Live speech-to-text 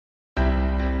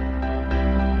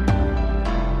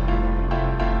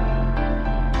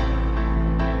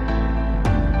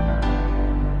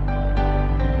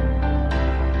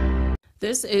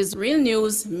This is Real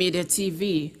News Media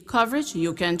TV, coverage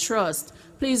you can trust.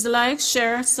 Please like,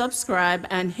 share, subscribe,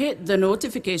 and hit the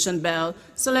notification bell.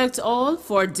 Select all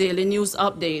for daily news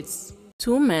updates.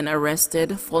 2 men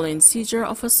arrested following seizure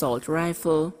of assault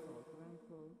rifle.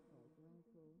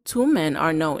 2 men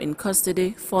are now in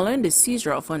custody following the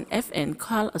seizure of an FN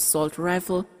Cal assault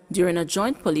rifle during a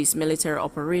joint police-military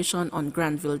operation on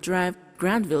Granville Drive,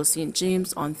 Granville, St.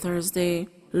 James on Thursday.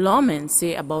 Lawmen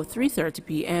say about 3:30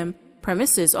 p.m.,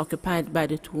 premises occupied by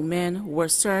the 2 men were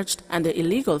searched and the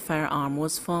illegal firearm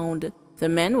was found. The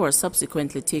men were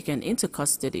subsequently taken into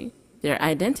custody. Their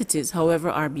identities, however,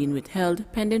 are being withheld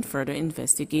pending further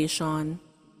investigation.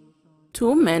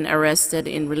 2 men arrested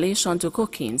in relation to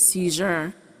cocaine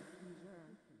seizure.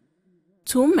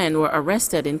 2 men were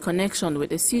arrested in connection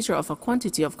with the seizure of a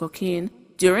quantity of cocaine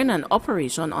during an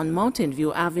operation on Mountain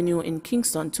View Avenue in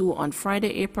Kingston 2 on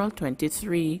Friday, April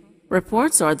 23.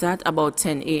 Reports are that about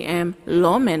 10 a.m.,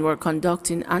 lawmen were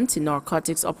conducting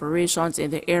anti-narcotics operations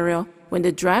in the area when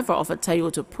the driver of a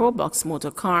Toyota Probox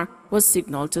motor car was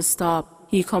signaled to stop.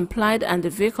 He complied and the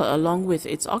vehicle along with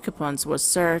its occupants was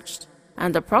searched,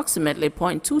 and approximately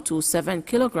 0.227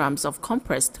 kilograms of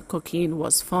compressed cocaine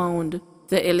was found.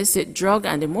 The illicit drug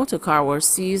and the motor car were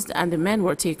seized and the men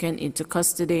were taken into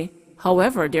custody.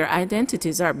 However, their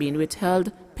identities are being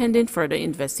withheld pending further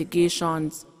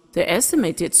investigations. The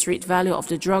estimated street value of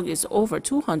the drug is over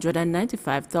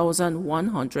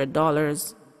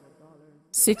 $295,100.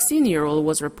 16-year-old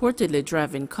was reportedly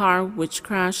driving car which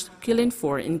crashed, killing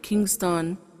 4 in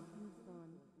Kingston.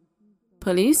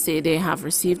 Police say they have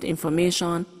received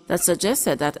information that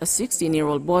suggested that a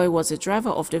 16-year-old boy was the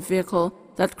driver of the vehicle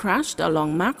that crashed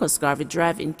along Marcus Garvey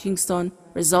Drive in Kingston,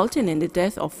 resulting in the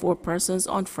death of 4 persons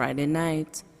on Friday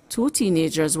night. 2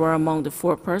 teenagers were among the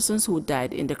 4 persons who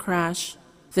died in the crash.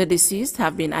 The deceased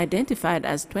have been identified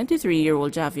as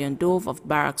 23-year-old Javian Dove of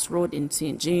Barracks Road in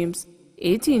St. James,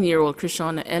 18-year-old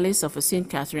Krishana Ellis of a St.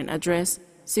 Catherine address,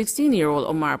 16-year-old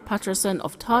Omar Patterson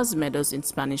of Tawes Meadows in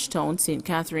Spanish Town, St.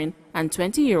 Catherine, and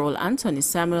 20-year-old Anthony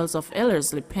Samuels of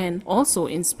Ellerslie Pen, also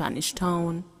in Spanish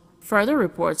Town. Further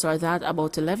reports are that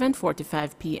about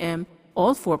 11:45 p.m.,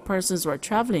 all 4 persons were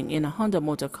traveling in a Honda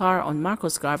motor car on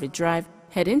Marcus Garvey Drive,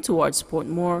 heading towards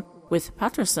Portmore, with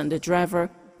Patterson the driver.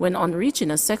 When on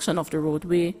reaching a section of the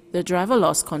roadway, the driver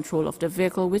lost control of the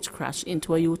vehicle which crashed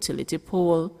into a utility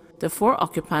pole. The 4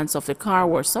 occupants of the car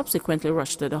were subsequently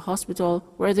rushed to the hospital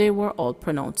where they were all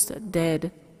pronounced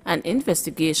dead. An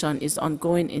investigation is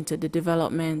ongoing into the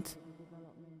development.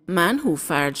 Man who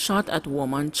fired shot at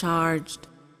woman charged.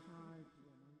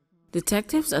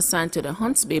 Detectives assigned to the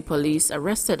Hunts Bay Police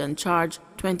arrested and charged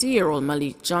 20-year-old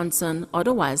Malik Johnson,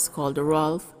 otherwise called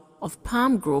Rolf, of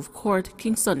Palm Grove Court,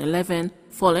 Kingston 11,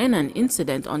 following an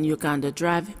incident on Uganda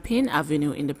Drive, Payne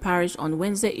Avenue in the parish on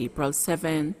Wednesday, April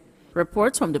 7.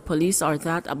 Reports from the police are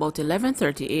that about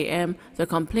 11:30 a.m., the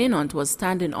complainant was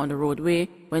standing on the roadway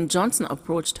when Johnson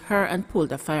approached her and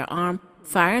pulled a firearm,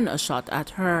 firing a shot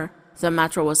at her. The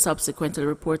matter was subsequently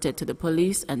reported to the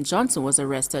police and Johnson was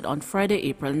arrested on Friday,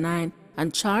 April 9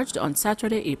 and charged on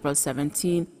Saturday, April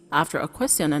 17 after a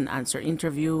question and answer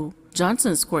interview.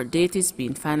 Johnson's court date is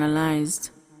being finalized.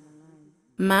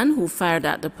 Man who fired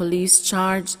at the police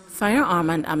charged, firearm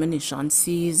and ammunition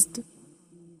seized.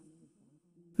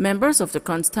 Members of the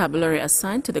constabulary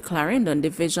assigned to the Clarendon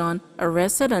Division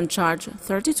arrested and charged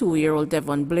 32-year-old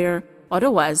Devon Blair,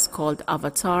 otherwise called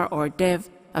Avatar or Dev,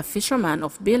 a fisherman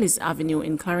of Bailey's Avenue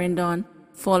in Clarendon,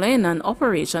 following an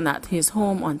operation at his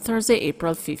home on Thursday,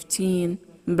 April 15.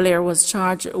 Blair was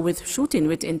charged with shooting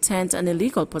with intent and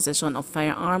illegal possession of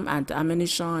firearm and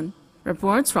ammunition.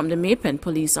 Reports from the Maypen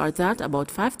police are that about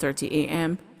 5:30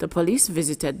 a.m., the police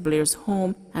visited Blair's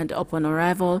home and upon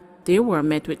arrival, they were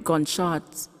met with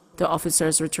gunshots. The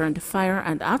officers returned fire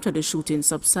and after the shooting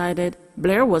subsided,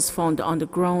 Blair was found on the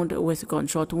ground with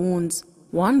gunshot wounds.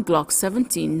 1 Glock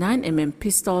 17 9mm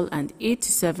pistol and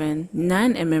 87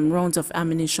 9mm rounds of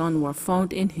ammunition were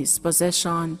found in his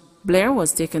possession. Blair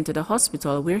was taken to the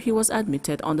hospital where he was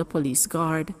admitted on the police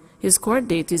guard. His court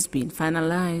date is being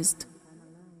finalized.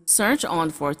 Search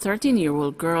on for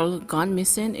 13-year-old girl gone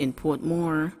missing in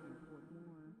Portmore.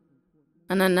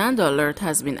 An Ananda alert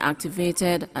has been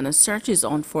activated and a search is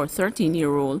on for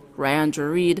 13-year-old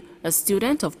Ryandra Reed, a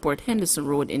student of Port Henderson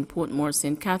Road in Portmore,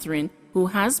 St. Catherine, who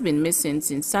has been missing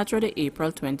since Saturday,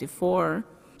 April 24.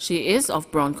 She is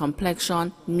of brown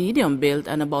complexion, medium build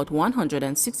and about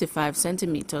 165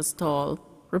 centimeters tall.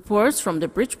 Reports from the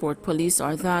Bridgeport police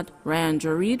are that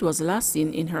Ryandra Reed was last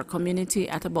seen in her community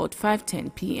at about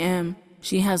 5:10 p.m.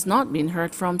 She has not been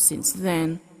heard from since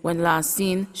then. When last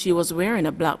seen, she was wearing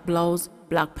a black blouse,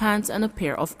 black pants and a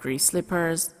pair of gray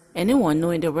slippers. Anyone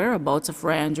knowing the whereabouts of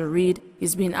Ryandra Reed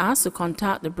is being asked to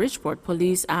contact the Bridgeport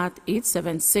Police at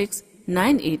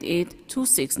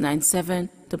 876-988-2697,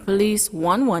 the Police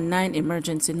 119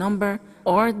 emergency number,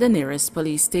 or the nearest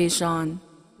police station.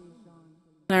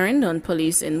 Clarendon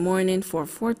Police in mourning for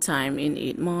fourth time in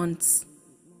 8 months.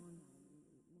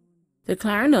 The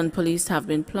Clarendon Police have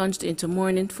been plunged into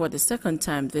mourning for the second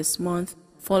time this month,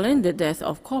 following the death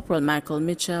of Corporal Michael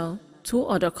Mitchell. 2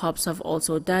 other cops have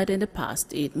also died in the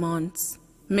past 8 months.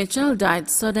 Mitchell died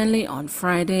suddenly on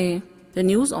Friday. The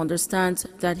news understands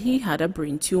that he had a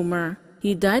brain tumor.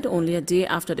 He died only a day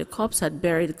after the cops had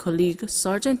buried colleague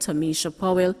Sergeant Tamisha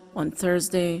Powell on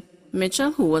Thursday.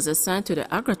 Mitchell, who was assigned to the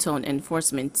Agratown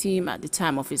enforcement team at the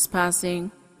time of his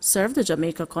passing, served the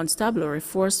Jamaica Constabulary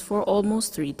Force for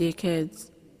almost 3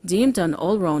 decades. Deemed an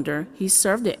all-rounder, he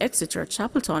served the Exeter,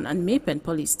 Chapelton, and Mapen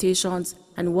police stations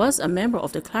and was a member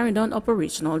of the Clarendon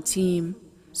operational team.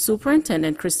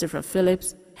 Superintendent Christopher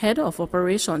Phillips, head of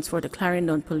operations for the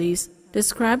Clarendon Police,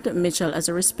 described Mitchell as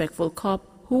a respectful cop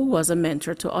who was a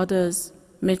mentor to others.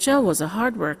 Mitchell was a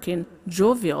hard-working,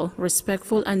 jovial,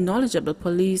 respectful, and knowledgeable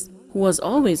police who was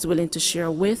always willing to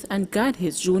share with and guide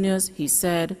his juniors, he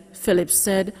said. Phillips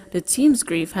said the team's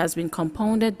grief has been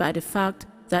compounded by the fact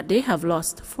that they have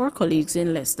lost 4 colleagues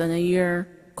in less than a year.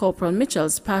 Corporal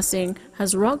Mitchell's passing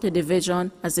has rocked the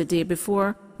division as the day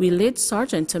before we laid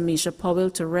Sergeant Tamisha Powell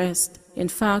to rest. In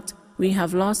fact, we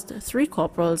have lost 3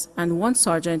 corporals and 1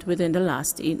 sergeant within the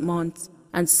last 8 months.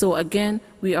 And so again,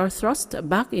 we are thrust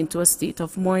back into a state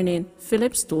of mourning,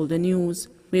 Phillips told the news.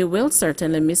 We will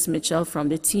certainly miss Mitchell from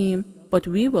the team, but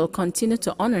we will continue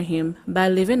to honor him by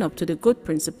living up to the good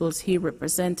principles he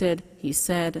represented, he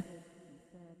said.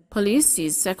 Police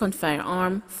seized second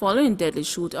firearm following deadly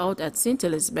shootout at St.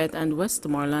 Elizabeth and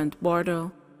Westmoreland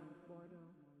border.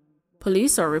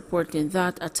 Police are reporting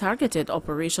that a targeted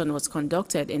operation was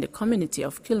conducted in the community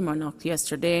of Kilmarnock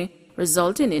yesterday,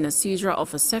 resulting in a seizure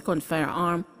of a second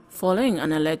firearm following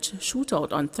an alleged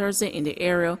shootout on Thursday in the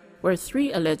area where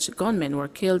 3 alleged gunmen were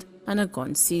killed and a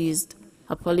gun seized.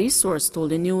 A police source told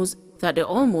the news that the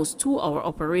almost 2-hour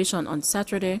operation on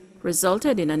Saturday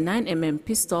resulted in a 9mm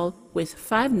pistol with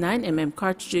 5 9mm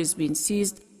cartridges being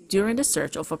seized during the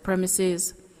search of a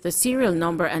premises. The serial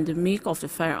number and the make of the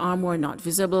firearm were not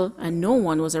visible, and no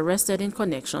one was arrested in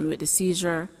connection with the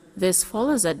seizure. This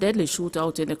follows a deadly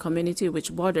shootout in the community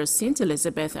which borders St.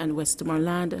 Elizabeth and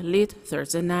Westmoreland late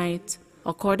Thursday night.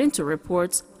 According to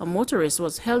reports, a motorist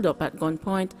was held up at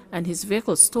gunpoint and his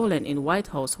vehicle stolen in White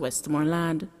House,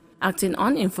 Westmoreland. Acting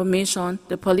on information,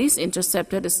 the police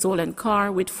intercepted the stolen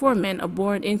car with 4 men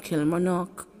aboard in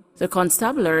Kilmarnock. The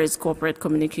Constabulary's Corporate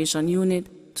Communication Unit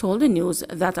told the news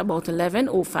that about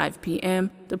 11:05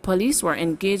 p.m., the police were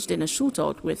engaged in a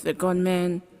shootout with the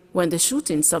gunmen. When the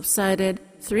shooting subsided,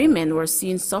 3 men were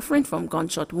seen suffering from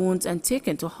gunshot wounds and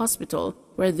taken to hospital,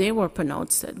 where they were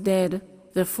pronounced dead.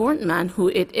 The 4th man, who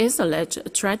it is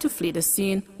alleged tried to flee the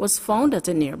scene, was found at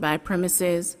a nearby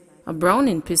premises. A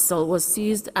Browning pistol was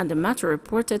seized and the matter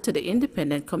reported to the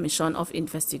Independent Commission of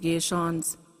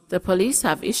Investigations. The police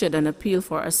have issued an appeal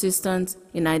for assistance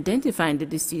in identifying the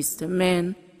deceased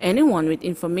men. Anyone with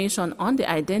information on the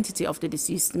identity of the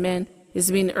deceased men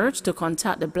is being urged to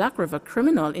contact the Black River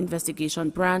Criminal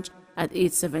Investigation Branch at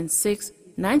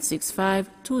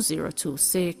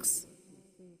 876-965-2026.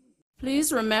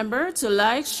 Please remember to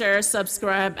like, share,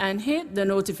 subscribe, and hit the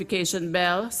notification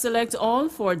bell. Select all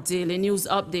for daily news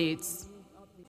updates.